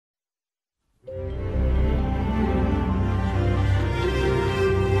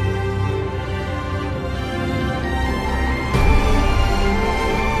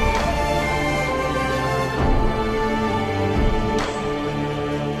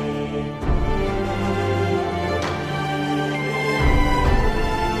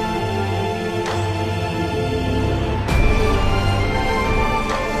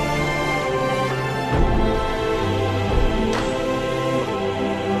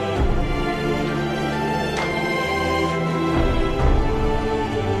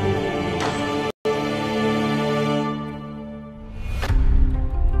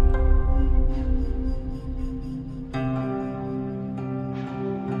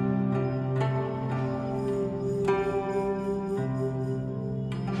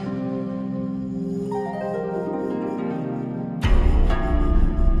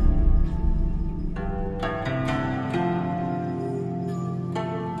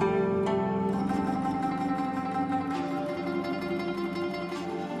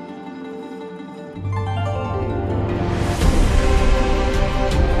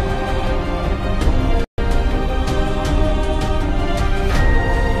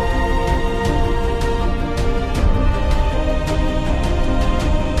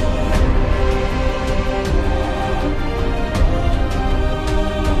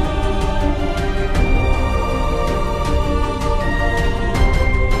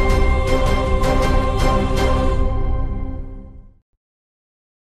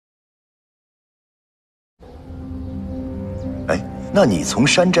那你从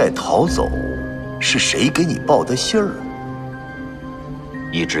山寨逃走，是谁给你报的信儿？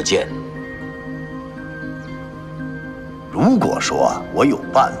一支箭。如果说我有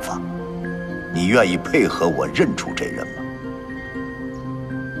办法，你愿意配合我认出这人吗？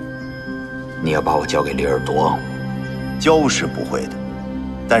你要把我交给李尔多？交是不会的，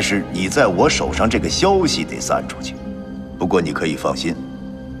但是你在我手上这个消息得散出去。不过你可以放心，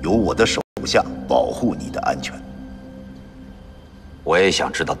有我的手下保护你的安全。我也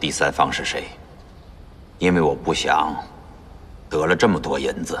想知道第三方是谁，因为我不想得了这么多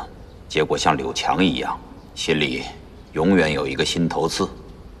银子，结果像柳强一样，心里永远有一个心头刺。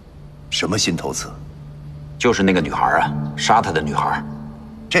什么心头刺？就是那个女孩啊，杀他的女孩。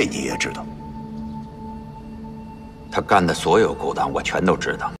这你也知道？他干的所有勾当我全都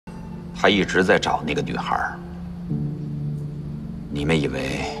知道，他一直在找那个女孩。你们以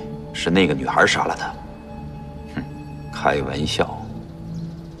为是那个女孩杀了他？哼，开玩笑。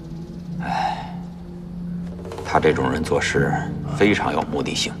哎，他这种人做事非常有目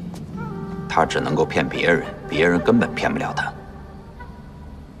的性，他只能够骗别人，别人根本骗不了他。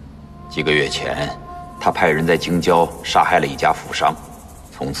几个月前，他派人在京郊杀害了一家富商，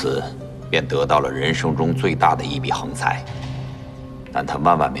从此便得到了人生中最大的一笔横财。但他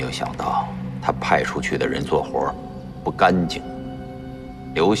万万没有想到，他派出去的人做活不干净，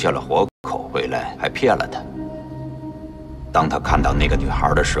留下了活口回来，还骗了他。当他看到那个女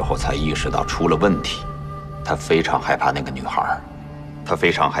孩的时候，才意识到出了问题。他非常害怕那个女孩，他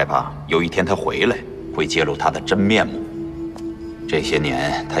非常害怕有一天他回来会揭露她的真面目。这些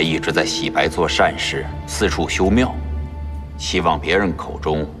年，他一直在洗白做善事，四处修庙，希望别人口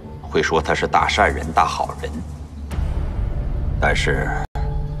中会说他是大善人、大好人。但是，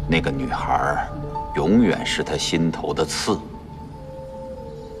那个女孩永远是他心头的刺。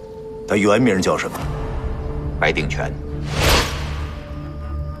她原名叫什么？白定全。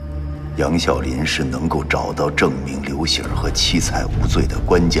杨啸林是能够找到证明刘喜儿和七彩无罪的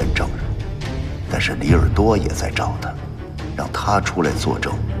关键证人，但是李尔多也在找他，让他出来作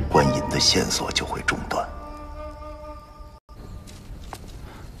证，关银的线索就会中断。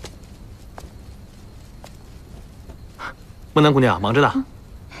梦楠姑娘忙着呢，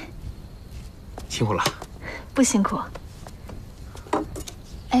辛苦了。不辛苦。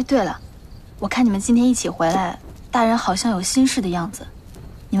哎，对了，我看你们今天一起回来，大人好像有心事的样子。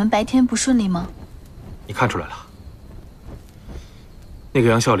你们白天不顺利吗？你看出来了，那个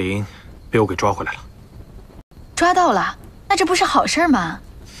杨啸林被我给抓回来了。抓到了，那这不是好事吗？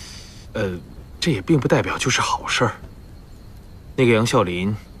这也并不代表就是好事儿。那个杨啸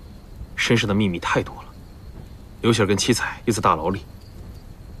林身上的秘密太多了，刘喜儿跟七彩又在大牢里，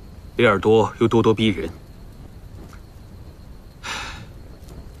李尔多又咄咄逼人。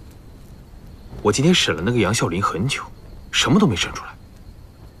我今天审了那个杨啸林很久，什么都没审出来。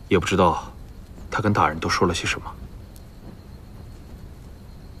也不知道他跟大人都说了些什么。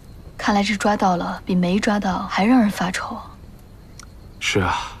看来这抓到了，比没抓到还让人发愁。是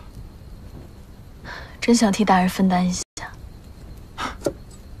啊，真想替大人分担一下。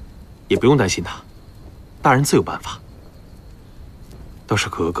也不用担心他，大人自有办法。倒是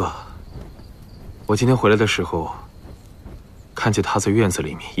格格，我今天回来的时候，看见他在院子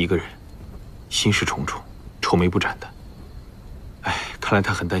里面一个人，心事重重，愁眉不展的。哎，看来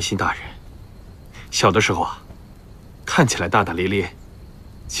他很担心大人。小的时候啊，看起来大大咧咧，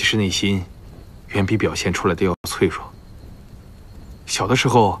其实内心远比表现出来的要脆弱。小的时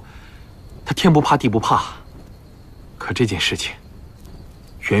候，他天不怕地不怕，可这件事情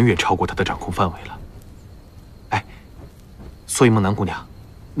远远超过他的掌控范围了。哎，所以梦楠姑娘，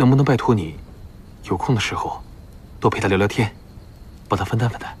能不能拜托你，有空的时候多陪他聊聊天，帮他分担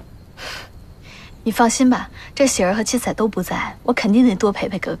分担？你放心吧，这喜儿和七彩都不在，我肯定得多陪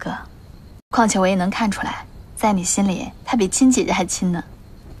陪格格。况且我也能看出来，在你心里，她比亲姐姐还亲呢。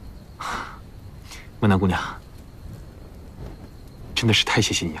梦楠姑娘，真的是太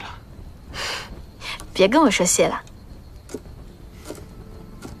谢谢你了。别跟我说谢了。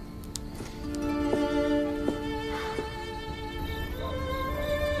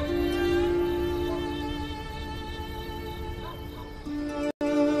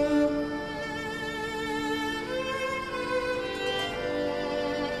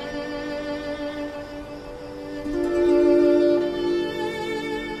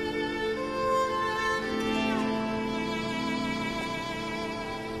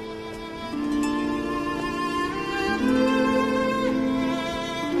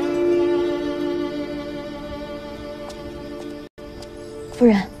夫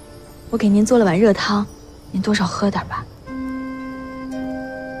人，我给您做了碗热汤，您多少喝点吧。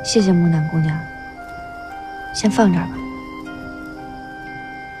谢谢木楠姑娘，先放这儿吧。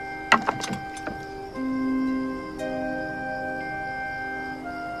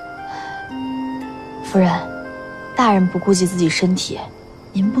夫人，大人不顾及自己身体，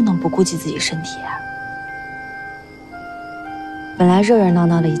您不能不顾及自己身体啊。本来热热闹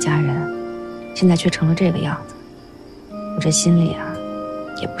闹的一家人，现在却成了这个样子，我这心里啊，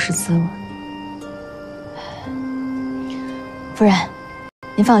也不是滋味。夫人，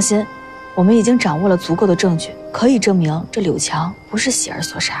您放心，我们已经掌握了足够的证据，可以证明这柳强不是喜儿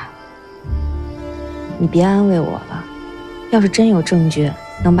所杀。你别安慰我了，要是真有证据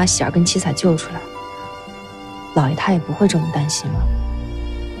能把喜儿跟七彩救出来，老爷他也不会这么担心了。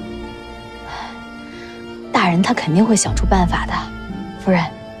大人他肯定会想出办法的，夫人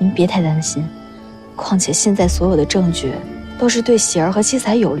您别太担心。况且现在所有的证据都是对喜儿和七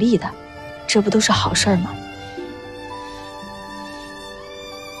彩有利的，这不都是好事吗？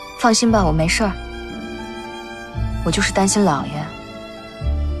放心吧，我没事儿。我就是担心老爷。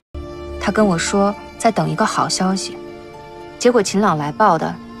他跟我说在等一个好消息，结果秦朗来报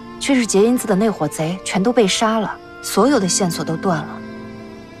的却是结银子的那伙贼全都被杀了，所有的线索都断了。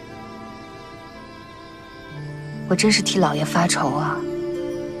我真是替老爷发愁啊。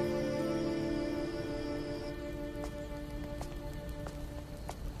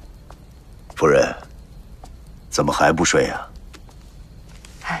夫人，怎么还不睡啊？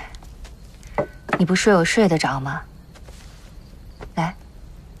你不睡我睡得着吗？来，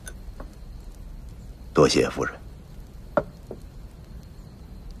多谢夫人。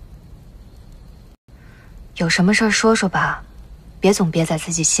有什么事儿说说吧，别总憋在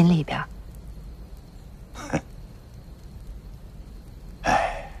自己心里边。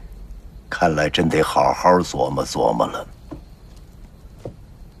哎，看来真得好好琢磨琢磨了。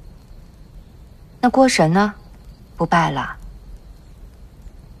那郭神呢？不拜了？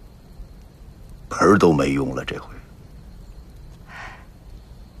盆儿都没用了，这回。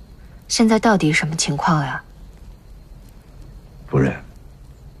现在到底什么情况呀？夫人，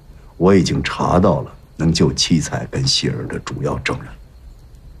我已经查到了能救七彩跟喜儿的主要证人。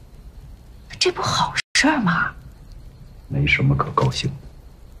这不好事儿吗？没什么可高兴的。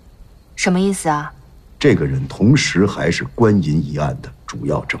什么意思啊？这个人同时还是官银一案的主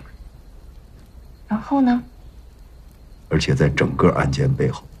要证人。然后呢？而且在整个案件背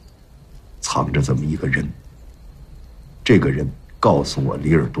后藏着这么一个人。这个人告诉我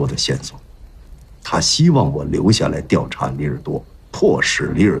李尔多的线索，他希望我留下来调查李尔多，迫使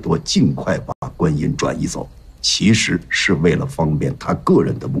李尔多尽快把官银转移走，其实是为了方便他个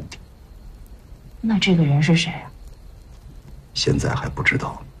人的目的。那这个人是谁啊？现在还不知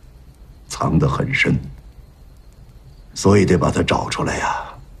道，藏得很深，所以得把他找出来呀，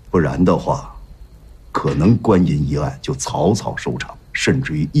不然的话可能官银一案就草草收场，甚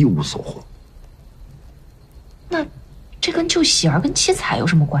至于一无所获。那这跟救喜儿跟七彩有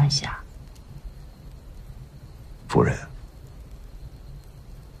什么关系啊？夫人，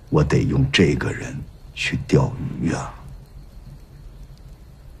我得用这个人去钓鱼啊。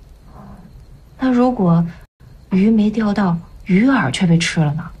那如果鱼没钓到，鱼饵却被吃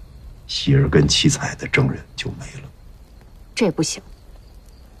了呢？喜儿跟七彩的证人就没了。这不行。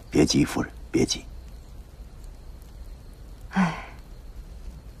别急，夫人，别急。唉，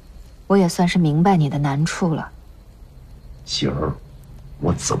我也算是明白你的难处了。喜儿，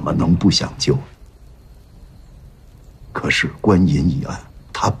我怎么能不想救？可是官银一案，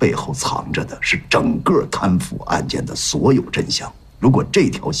它背后藏着的是整个贪腐案件的所有真相。如果这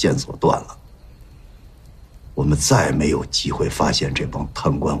条线索断了，我们再没有机会发现这帮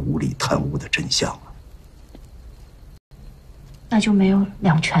贪官污吏贪污的真相了。那就没有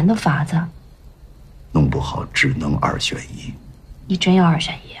两全的法子。弄不好只能二选一。你真要二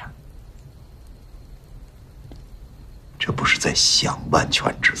选一啊？这不是在想万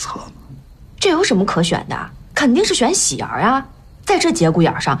全之策吗？这有什么可选的？肯定是选喜儿啊！在这节骨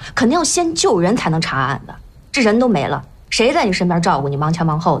眼上，肯定要先救人才能查案的。这人都没了，谁在你身边照顾你忙前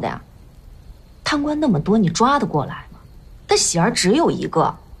忙后的呀？贪官那么多，你抓得过来吗？但喜儿只有一个。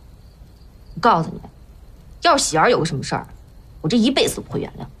我告诉你，要是喜儿有个什么事儿，我这一辈子都不会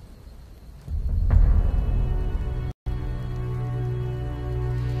原谅。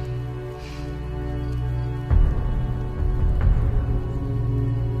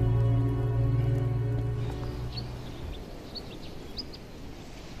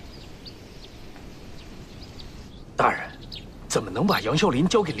大人，怎么能把杨啸林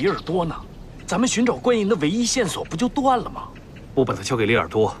交给李尔多呢？咱们寻找官银的唯一线索不就断了吗？不把他交给李尔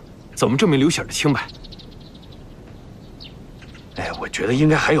多，怎么证明刘喜儿的清白？哎，我觉得应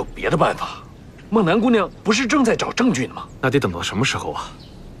该还有别的办法。孟南姑娘不是正在找证据呢吗？那得等到什么时候啊？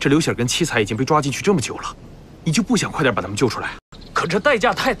这刘喜儿跟七彩已经被抓进去这么久了，你就不想快点把他们救出来？可这代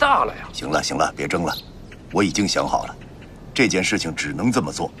价太大了呀！行了行了，别争了，我已经想好了，这件事情只能这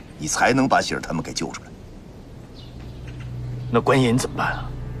么做，你才能把喜儿他们给救出来。那关银怎么办啊？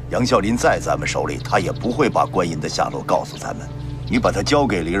杨啸林在咱们手里，他也不会把关银的下落告诉咱们。你把他交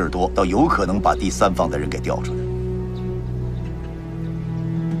给李耳朵，倒有可能把第三方的人给调出来。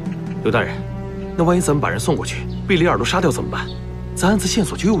刘大人，那万一咱们把人送过去，被李耳朵杀掉怎么办？咱案子线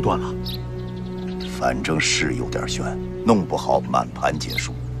索就又断了。反正是有点悬，弄不好满盘皆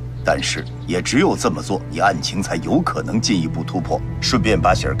输。但是也只有这么做，你案情才有可能进一步突破，顺便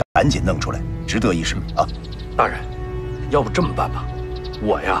把喜儿赶紧弄出来，值得一试啊！大人，要不这么办吧，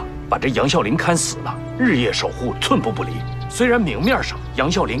我呀把这杨啸林看死了，日夜守护，寸步不离。虽然明面上杨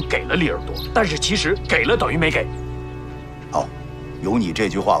啸林给了李耳朵，但是其实给了等于没给。好，有你这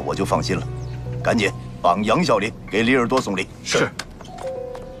句话我就放心了。赶紧绑杨啸林给李耳朵送礼。是。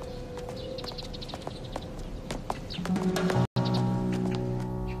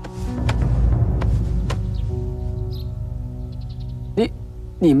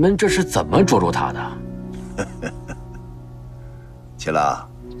你们这是怎么捉住他的？秦朗，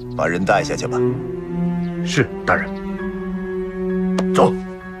把人带下去吧。是，大人。走。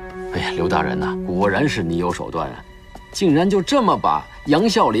哎呀，刘大人呐，果然是你有手段啊，竟然就这么把杨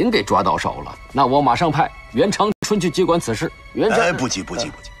啸林给抓到手了。那我马上派袁长春去接管此事。不急。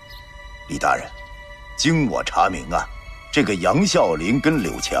李大人，经我查明啊，这个杨啸林跟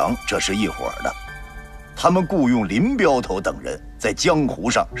柳强这是一伙的。他们雇佣林镖头等人在江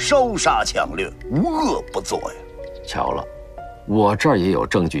湖上烧杀抢掠，无恶不作呀。巧了，我这儿也有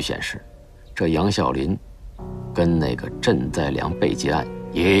证据显示，这杨啸林跟那个赈灾粮被劫案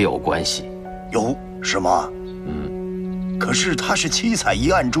也有关系。有是吗？可是他是七彩一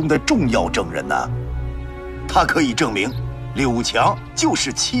案中的重要证人呐，他可以证明柳强就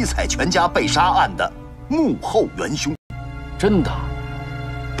是七彩全家被杀案的幕后元凶。真的？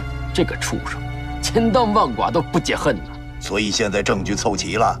这个畜生！千刀万剐都不解恨呐！所以现在证据凑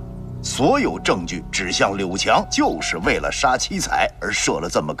齐了，所有证据指向柳强就是为了杀七彩而设了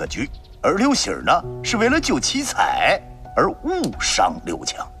这么个局，而刘喜儿呢是为了救七彩而误伤柳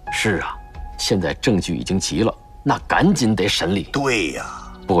强。是啊，现在证据已经齐了，那赶紧得审理。对呀。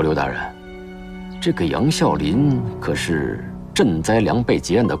不过刘大人，这个杨啸林可是赈灾粮被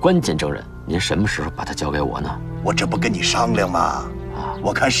劫案的关键证人，您什么时候把他交给我呢？我这不跟你商量吗？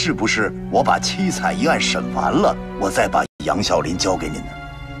我看是不是我把七彩一案审完了，我再把杨啸林交给您呢？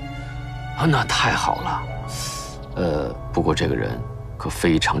啊，那太好了。不过这个人可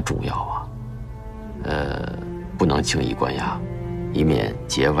非常重要啊，不能轻易关押，以免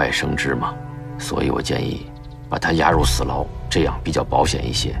节外生枝嘛。所以我建议把他押入死牢，这样比较保险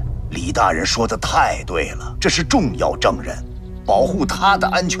一些。李大人说的太对了，这是重要证人，保护他的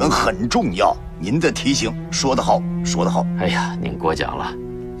安全很重要。您的提醒说得好，说得好。哎呀，您过奖了。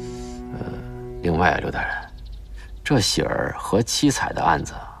另外，刘大人，这喜儿和七彩的案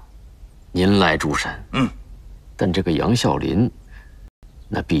子，您来主审。但这个杨啸林，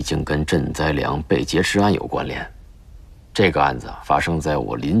那毕竟跟赈灾粮被劫持案有关联。这个案子发生在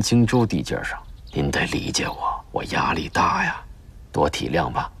我临清州地界上，您得理解我压力大呀，多体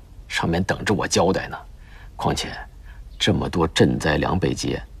谅吧。上面等着我交代呢。况且，这么多赈灾粮被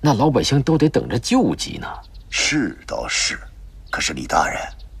劫，那老百姓都得等着救济呢。是倒是，可是李大人，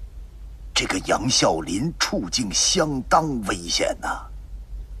这个杨啸林处境相当危险呐，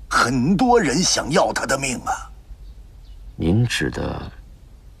很多人想要他的命啊。您指的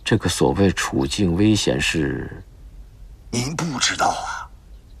这个所谓处境危险是？您不知道啊？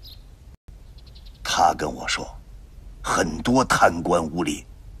他跟我说，很多贪官污吏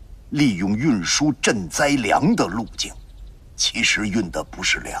利用运输赈灾粮的路径，其实运的不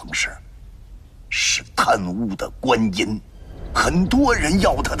是粮食，是贪污的官银。很多人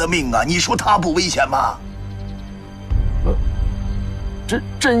要他的命啊！你说他不危险吗？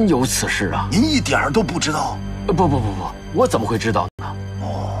真有此事啊！您一点儿都不知道？不，我怎么会知道呢？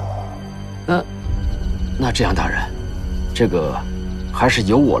哦，那这样，大人，这个还是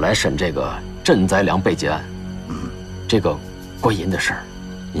由我来审这个赈灾粮被劫案。这个关银的事儿，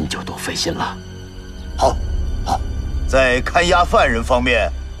您就多费心了。好，在看押犯人方面，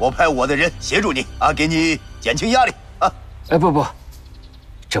我派我的人协助你啊，给你减轻压力啊。不，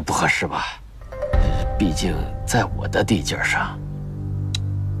这不合适吧？毕竟在我的地界上，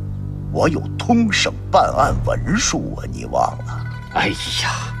我有通省办案文书啊，你忘了？哎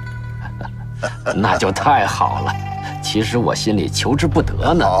呀，那就太好了。其实我心里求之不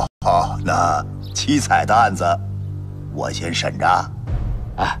得呢。好，那七彩的案子，我先审着。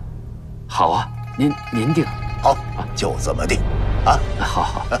啊，好啊，您定。好，就这么定啊。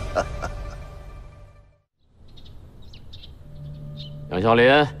好。杨啸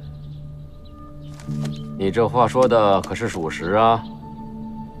林，你这话说的可是属实啊？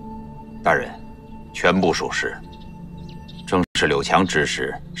大人，全部属实。正是柳强指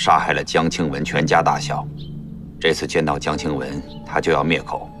使杀害了江青文全家大小。这次见到江青文，他就要灭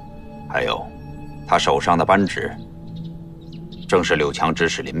口。还有，他手上的扳指，正是柳强指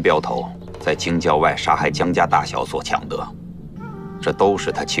使林镖头在京郊外杀害江家大小所抢得。这都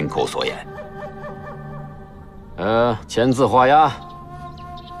是他亲口所言。签字画押。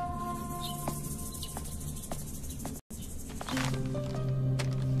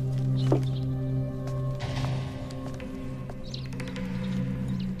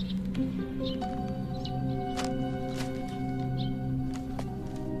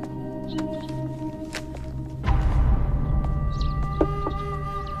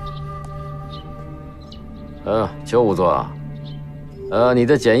邱仵作，你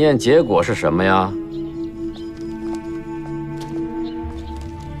的检验结果是什么呀？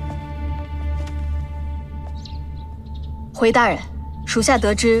回大人，属下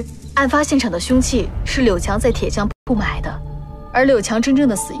得知，案发现场的凶器是柳强在铁匠铺买的，而柳强真正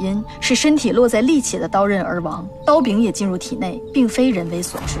的死因是身体落在利器的刀刃而亡，刀柄也进入体内，并非人为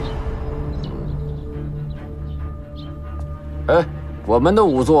所致。我们的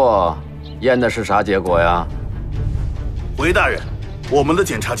仵作验的是啥结果呀？回大人，我们的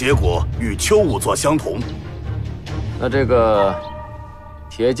检查结果与邱仵作相同。那这个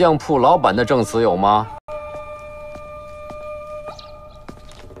铁匠铺老板的证词有吗？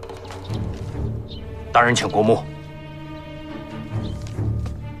大人，请过目。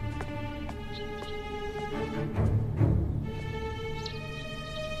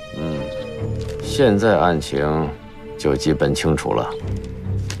现在案情就基本清楚了。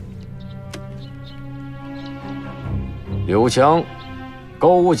柳强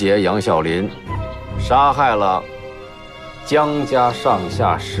勾结杨啸林，杀害了江家上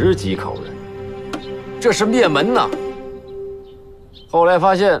下10几口人，这是灭门呐！后来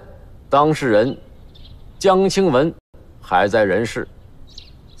发现当事人江青文还在人世，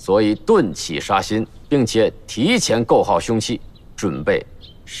所以顿起杀心，并且提前购好凶器，准备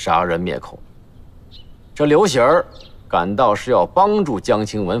杀人灭口。这刘喜儿感到是要帮助江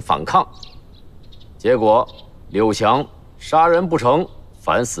青文反抗，结果柳强杀人不成，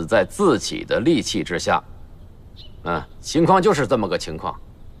反死在自己的利器之下。情况就是这么个情况。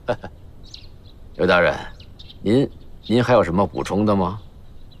刘大人，您还有什么补充的吗？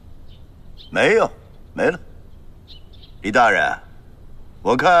没有，没了。李大人，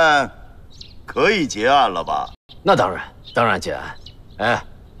我看可以结案了吧？那当然结案。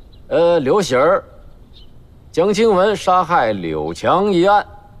刘喜儿、江青文杀害柳强一案，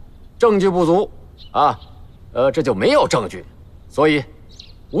证据不足啊，这就没有证据，所以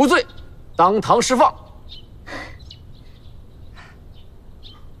无罪，当堂释放。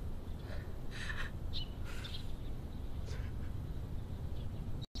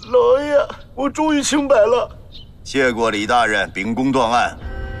老爷，我终于清白了。谢过李大人秉公断案。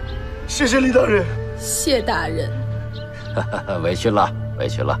谢谢李大人。谢大人。委屈了，委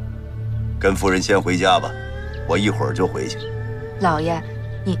屈了。跟夫人先回家吧，我一会儿就回去。老爷，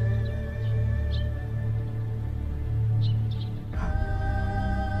你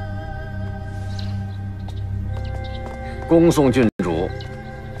恭送郡主，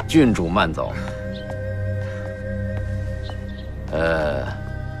郡主慢走。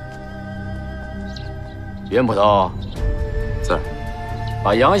袁捕头，在，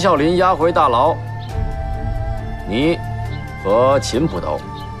把杨啸林押回大牢。你和秦捕头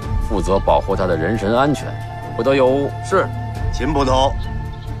负责保护他的人身安全，不得有误。是。秦捕头，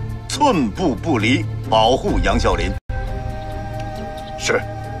寸步不离，保护杨啸林。是。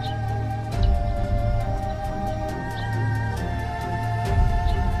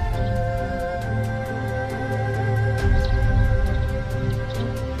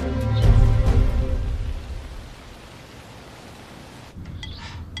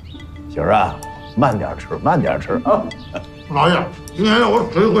喜儿啊，慢点吃，慢点吃啊！老爷，今天让我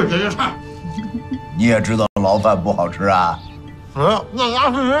吃一回这些菜。你也知道牢饭不好吃啊？那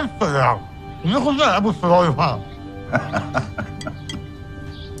俺是人吃的呀，以后再也不吃牢里饭了。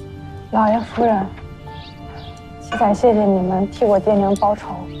老爷夫人，七仔谢谢你们替我爹娘报仇。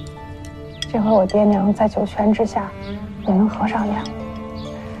这回我爹娘在九泉之下也能合上眼。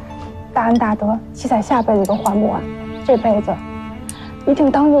大恩大德，七仔下辈子都还不完，这辈子一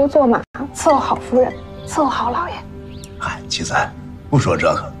定当牛做马，伺候好夫人，伺候好老爷。哎，七仔，不说这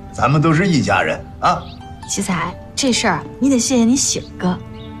个，咱们都是一家人啊。七仔，这事儿你得谢谢你喜儿哥。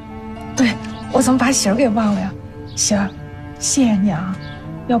对，我怎么把喜儿给忘了呀？喜儿，谢谢你啊！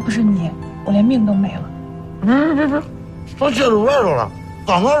要不是你，我连命都没了。别，都泄露外头了。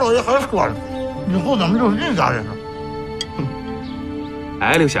刚刚老爷还说呢，以后咱们就是一家人了。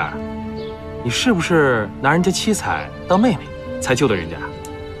哎，刘仙儿，你是不是拿人家七彩当妹妹才救的人家？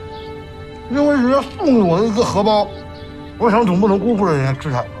因为人家送了我一个荷包，我想总不能辜负了人家七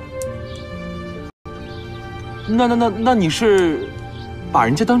彩吧。那你是把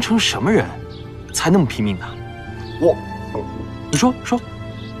人家当成什么人，才那么拼命呢？你说。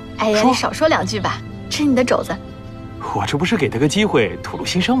哎呀，你少说2句吧，吃你的肘子。我这不是给他个机会吐露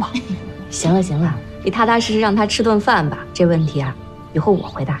心声吗？行了，你踏踏实实让他吃顿饭吧。这问题啊，以后我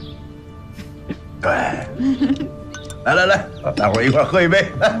回答。对，来，大伙儿一块喝一杯，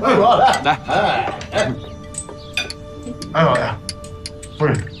来，哎，老爷，不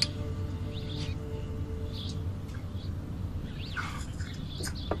是。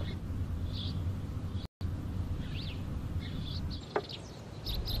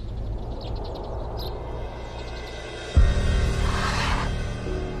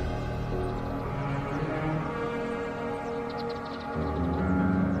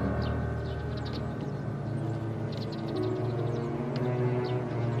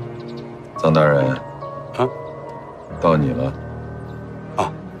张大人，啊，到你了。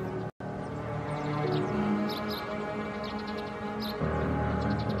啊。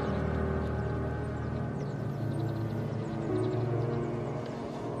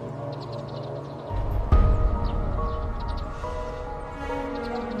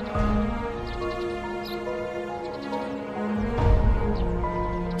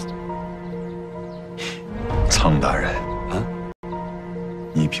苍大人。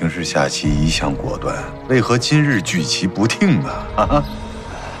你平时下棋一向果断，为何今日举棋不定啊？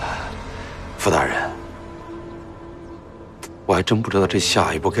傅大人，我还真不知道这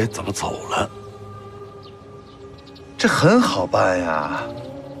下一步该怎么走了。这很好办呀，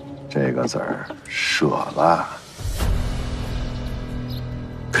这个子儿舍了。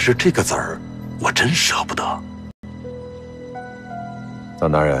可是这个子儿，我真舍不得。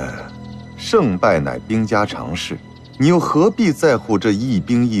张大人，胜败乃兵家常事。你又何必在乎这一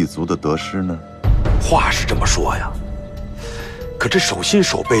兵一卒的得失呢？话是这么说呀，可这手心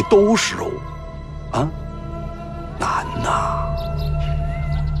手背都是肉，啊，难呐！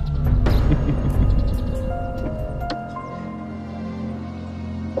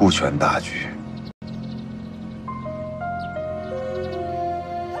顾全大局。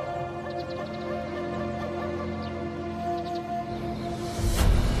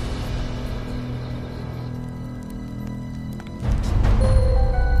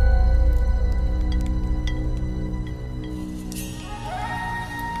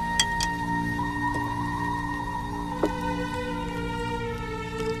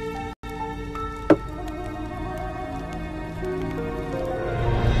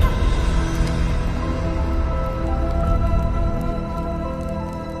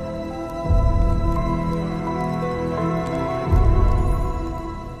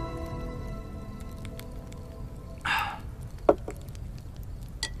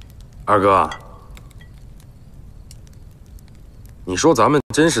二哥，你说咱们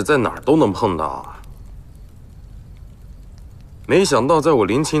真是在哪儿都能碰到啊！没想到在我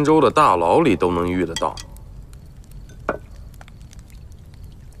临清州的大牢里都能遇得到，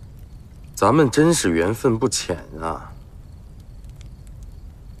咱们真是缘分不浅啊！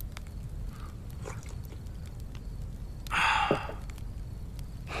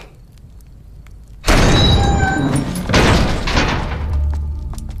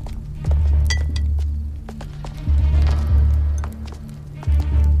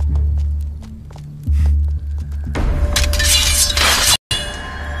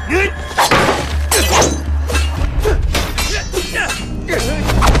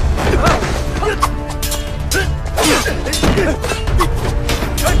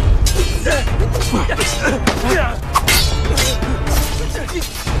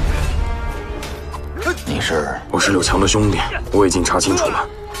我是柳强的兄弟，我已经查清楚了，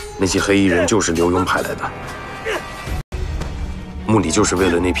那些黑衣人就是刘墉派来的，目的就是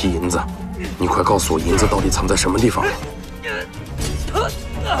为了那批银子。你快告诉我，银子到底藏在什么地方了？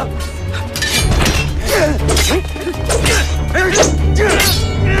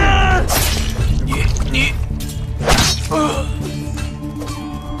你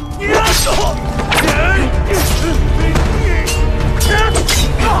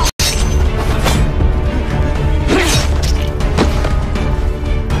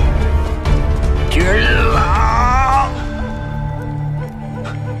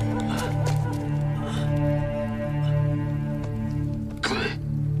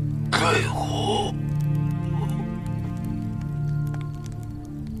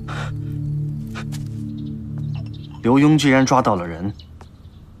刘墉居然抓到了人，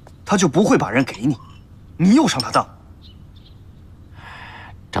他就不会把人给你，你又上他当。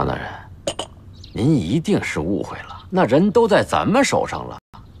张大人，您一定是误会了，那人都在咱们手上了，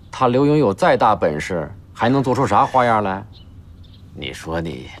他刘墉有再大本事，还能做出啥花样来？你说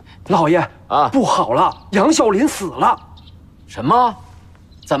你，老爷啊，不好了，杨啸林死了。什么？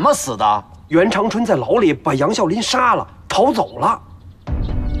怎么死的？袁长春在牢里把杨啸林杀了，逃走了。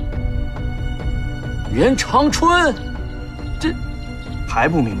袁长春，这还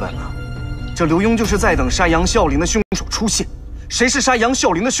不明白吗？这刘墉就是在等杀杨啸林的凶手出现，谁是杀杨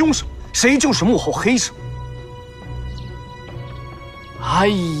啸林的凶手，谁就是幕后黑手。哎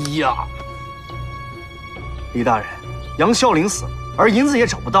呀，李大人，杨啸林死了，而银子也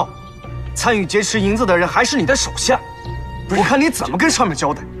找不到，参与劫持银子的人还是你的手下，我看你怎么跟上面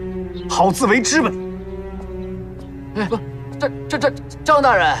交代，好自为之吧你。哎，不，这张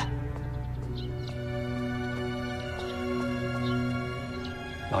大人，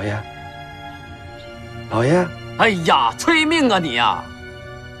老爷，老爷，哎呀，催命啊你呀！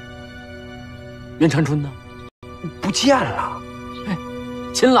袁长春呢？不见了。哎，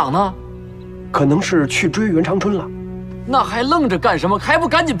秦朗呢？可能是去追袁长春了。那还愣着干什么？还不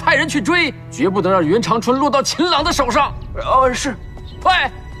赶紧派人去追！绝不能让袁长春落到秦朗的手上。是，快，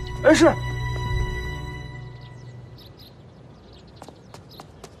是。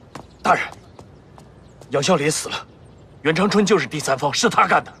大人，杨啸林死了，袁长春就是第三方，是他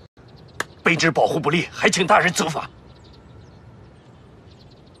干的，卑职保护不力，还请大人责罚。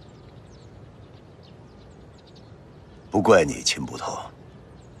不怪你，秦捕头。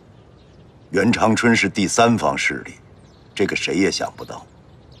袁长春是第三方势力，这个谁也想不到。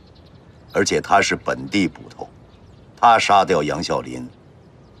而且他是本地捕头，他杀掉杨啸林，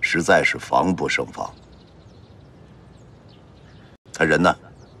实在是防不胜防。他人呢？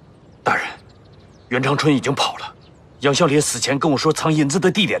大人，袁长春已经跑了。杨啸林死前跟我说藏银子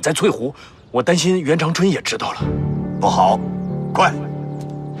的地点在翠湖，我担心袁长春也知道了。不好，快！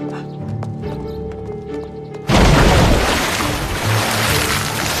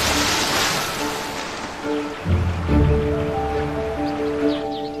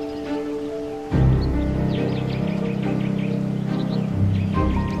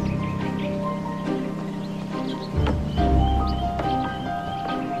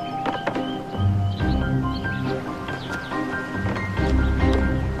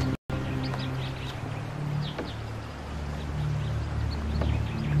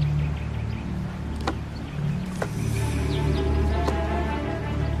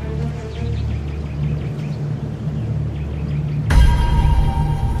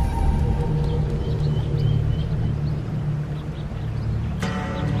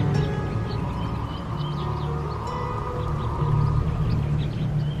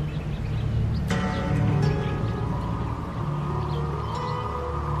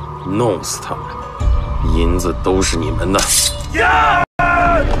弄死他们，银子都是你们的。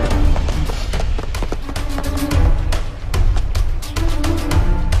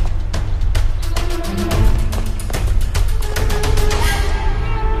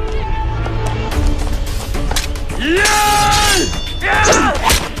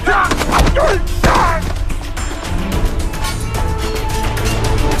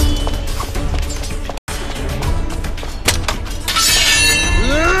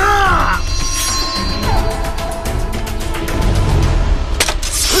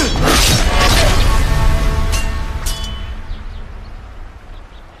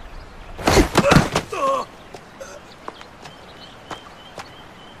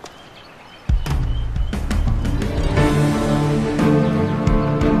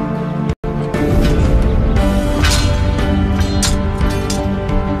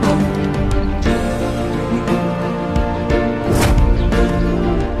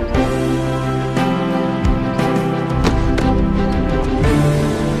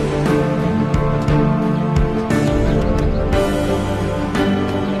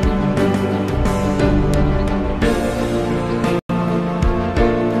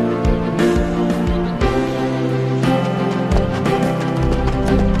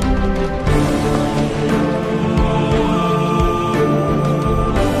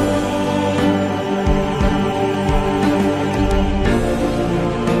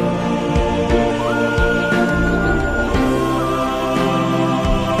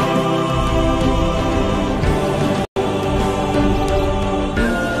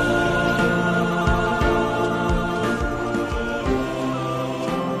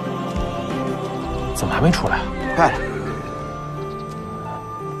怎么还没出来？快！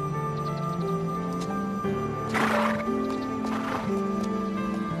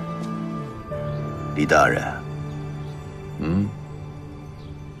李大人，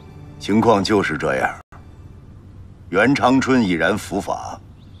情况就是这样。袁长春已然伏法，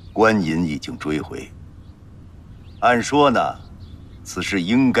官银已经追回。按说呢，此事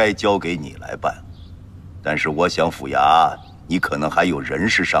应该交给你来办，但是我想府衙你可能还有人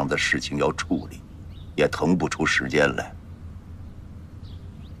事上的事情要处理，也腾不出时间来。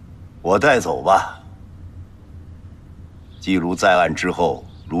我带走吧。记录在案之后，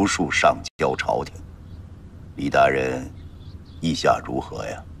如数上交朝廷。李大人，意下如何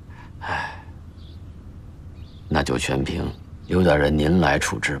呀？唉，那就全凭刘大人您来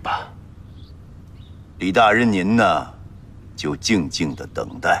处置吧。李大人您呢，就静静的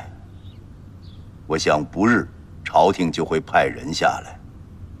等待。我想不日，朝廷就会派人下来。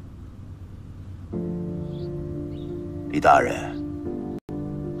李大人，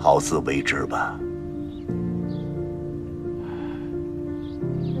好自为之吧。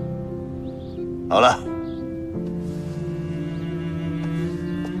好了，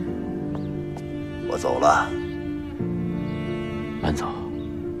我走了。慢走，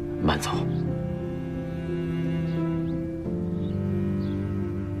慢走。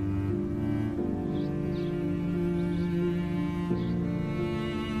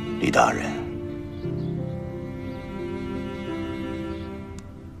李大人，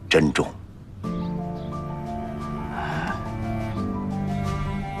珍重。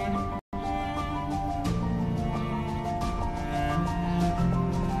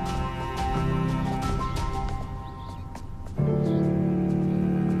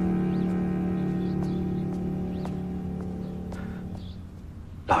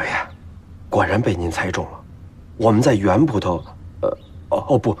老爷，果然被您猜中了。我们在袁捕头，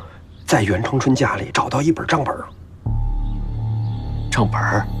不，在袁长春家里找到一本账本。账本？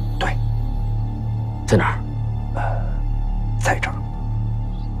对。在哪儿？在这儿。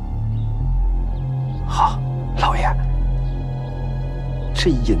好，老爷，这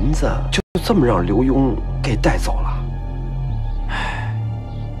银子就这么让刘墉给带走了。唉，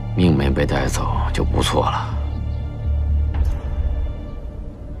命没被带走就不错了。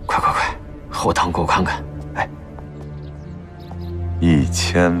快，后堂给我看看。哎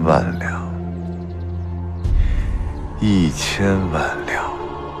，1000万两，1000万两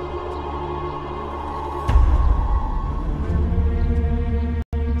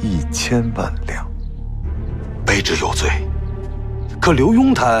，1000万两，卑职有罪。可刘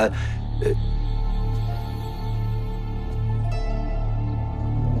墉他，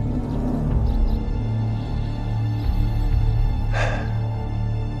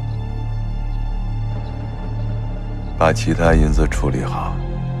把其他银子处理好，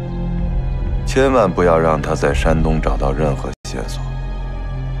千万不要让他在山东找到任何线索。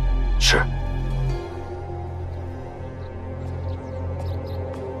是。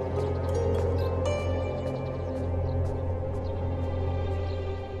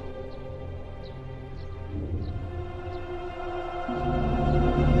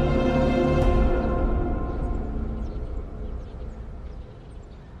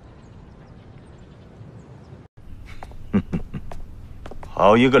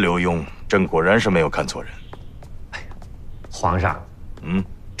好一个刘墉，朕果然是没有看错人。皇上，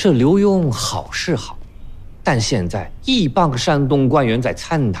这刘墉好是好，但现在一帮山东官员在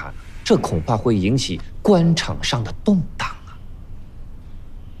参他，这恐怕会引起官场上的动荡啊。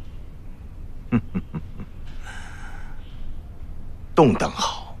动荡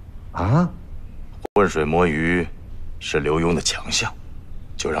好啊！浑水摸鱼是刘墉的强项，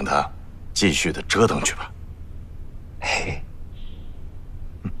就让他继续的折腾去吧。嘿。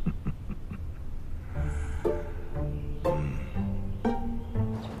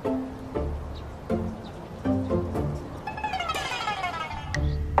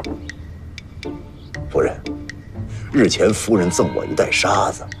夫人，日前夫人赠我一袋沙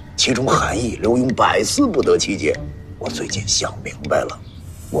子，其中含义刘墉百思不得其解。我最近想明白了，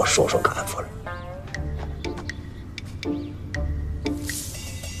我说说看，夫人。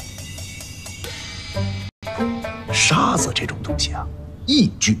沙子这种东西啊，易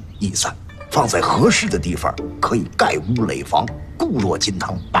聚易散，放在合适的地方可以盖屋垒房，固若金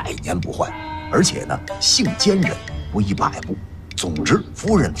汤，100年不坏。而且呢，性坚韧，不易摆布。总之，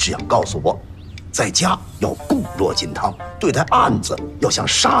夫人只想告诉我，在家要固若金汤，对待案子要像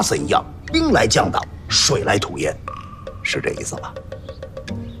沙子一样，兵来将挡，水来土掩，是这意思吧？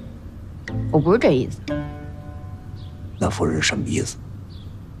我不是这意思。那夫人什么意思？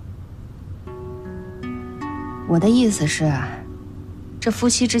我的意思是，这夫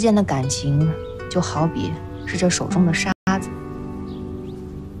妻之间的感情就好比是这手中的沙子，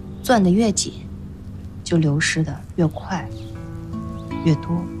攥得越紧，就流失的越快，越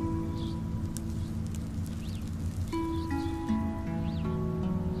多。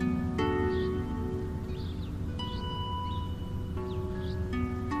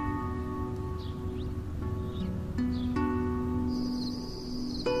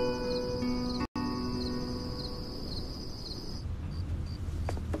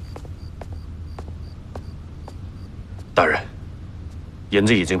银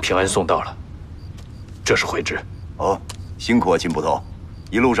子已经平安送到了，这是回执。哦，辛苦啊，秦捕头，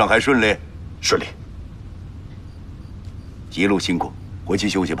一路上还顺利？顺利。一路辛苦，回去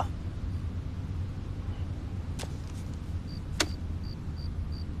休息吧。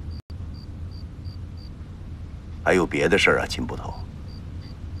还有别的事儿啊，秦捕头？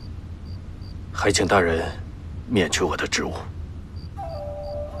还请大人免去我的职务。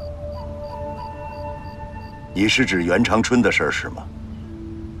你是指袁长春的事儿是吗？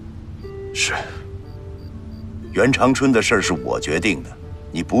是。袁长春的事儿是我决定的，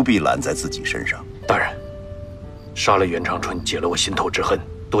你不必揽在自己身上。大人，杀了袁长春，解了我心头之恨，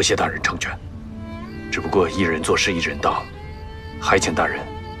多谢大人成全。只不过一人做事一人当，还请大人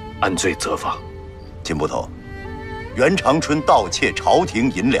按罪责罚。秦捕头，袁长春盗窃朝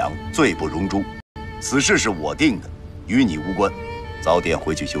廷银两，罪不容诛，此事是我定的，与你无关。早点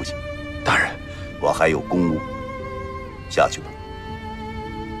回去休息。大人，我还有公务，下去吧。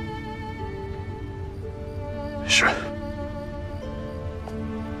是。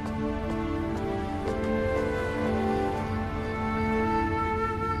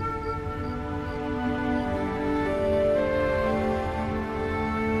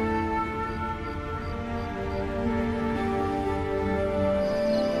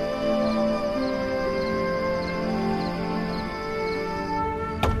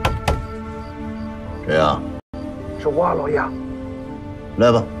谁呀？是我啊，老爷。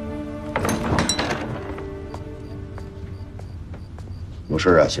来吧。有事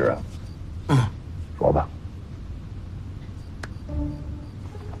啊，媳儿啊？说吧。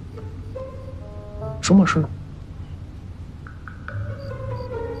什么事？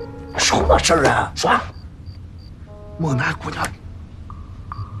什么事儿啊？说。莫南姑娘。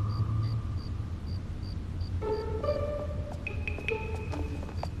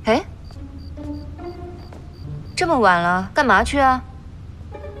哎，这么晚了，干嘛去啊？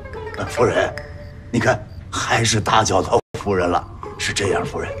夫人，你看，还是打搅到夫人了。是这样，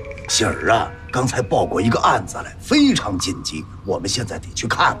夫人，喜儿啊，刚才报过一个案子来，非常紧急，我们现在得去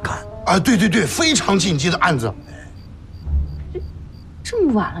看看。啊，对对对，非常紧急的案子。这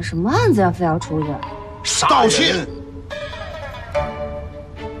么晚了，什么案子呀？非要出去？盗窃。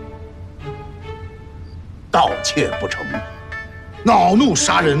盗窃不成，恼怒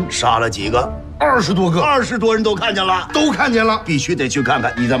杀人，杀了几个？20多个，20多人都看见了，都看见了，必须得去看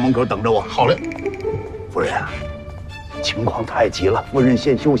看。你在门口等着我。好嘞，夫人啊。情况太急了，夫人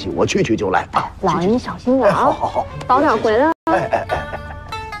先休息，我去就来啊。老爷你小心点啊！好好好，早点回来。哎。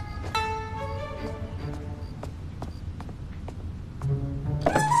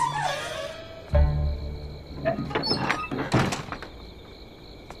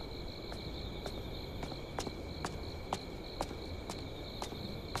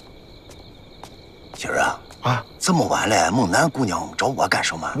媳儿啊，这么晚了，孟南姑娘找我干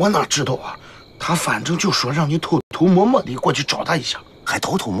什么？我哪知道啊？他反正就说让你偷偷摸摸的过去找他一下，还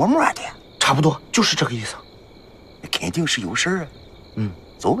偷偷摸摸的，差不多就是这个意思。肯定是有事啊。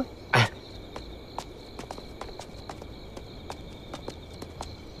走吧。哎，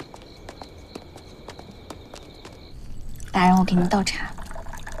大人，我给您倒茶。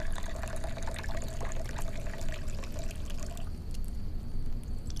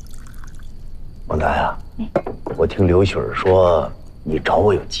孟南啊，我听刘喜儿说你找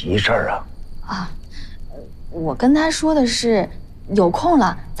我有急事儿啊。我跟他说的是，有空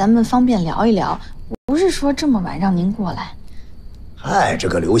了咱们方便聊一聊，不是说这么晚让您过来。嗨，这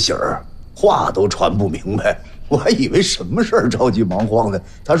个刘喜儿话都传不明白，我还以为什么事儿着急忙慌的，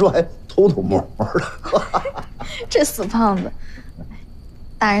他说还偷偷摸摸的。这死胖子，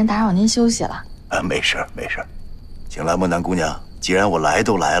大人打扰您休息了。没事没事，行了，孟南姑娘，既然我来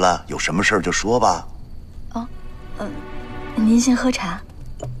都来了，有什么事儿就说吧。您先喝茶。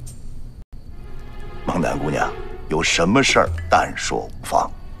孟南姑娘，有什么事儿但说无妨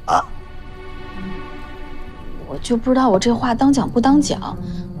啊。我就不知道我这话当讲不当讲，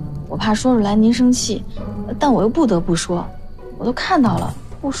我怕说出来您生气，但我又不得不说，我都看到了，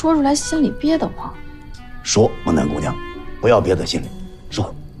不说出来心里憋得慌。说，孟南姑娘，不要憋在心里，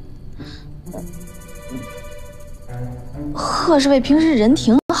说。贺侍卫平时人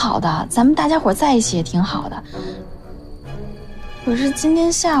挺好的，咱们大家伙在一起也挺好的，可是今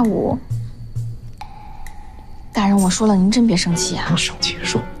天下午，大人我说了，您真别生气啊。不生气，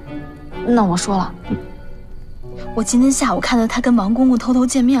说。那我说了，我今天下午看到他跟王公公偷偷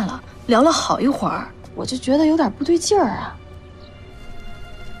见面了，聊了好一会儿，我就觉得有点不对劲儿啊。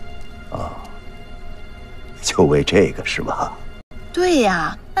就为这个是吧？对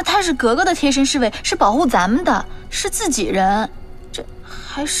呀，那他是格格的贴身侍卫，是保护咱们的，是自己人，这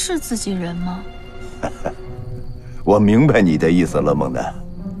还是自己人吗？我明白你的意思了，猛男。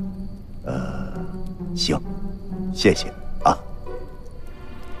行，谢谢啊。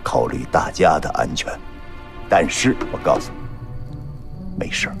考虑大家的安全，但是我告诉你，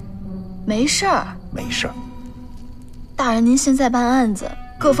没事儿。没事儿。没事儿。大人，您现在办案子，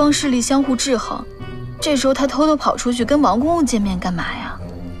各方势力相互制衡，这时候他偷偷跑出去跟王公公见面干嘛呀？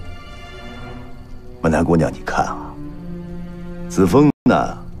猛男姑娘，你看啊，子枫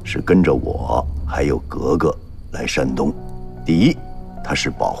呢是跟着我还有格格来山东。第一，他是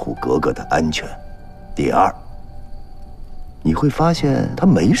保护格格的安全；第二，你会发现他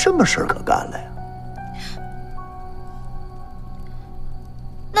没什么事可干了呀。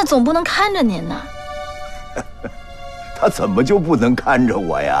那总不能看着您呐。他怎么就不能看着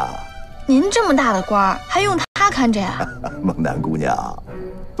我呀？您这么大的官儿，还用他看着呀？猛男姑娘，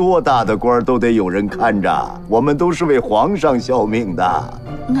多大的官都得有人看着，我们都是为皇上效命的。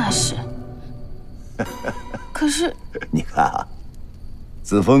那是。可是，你看啊，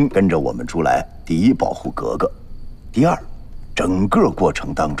子枫跟着我们出来，第一保护格格，第二，整个过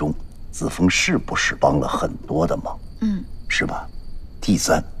程当中，子枫是不是帮了很多的忙？是吧？第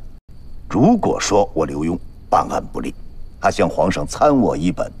三，如果说我刘墉办案不力，他向皇上参我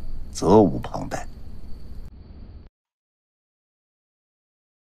一本，责无旁贷。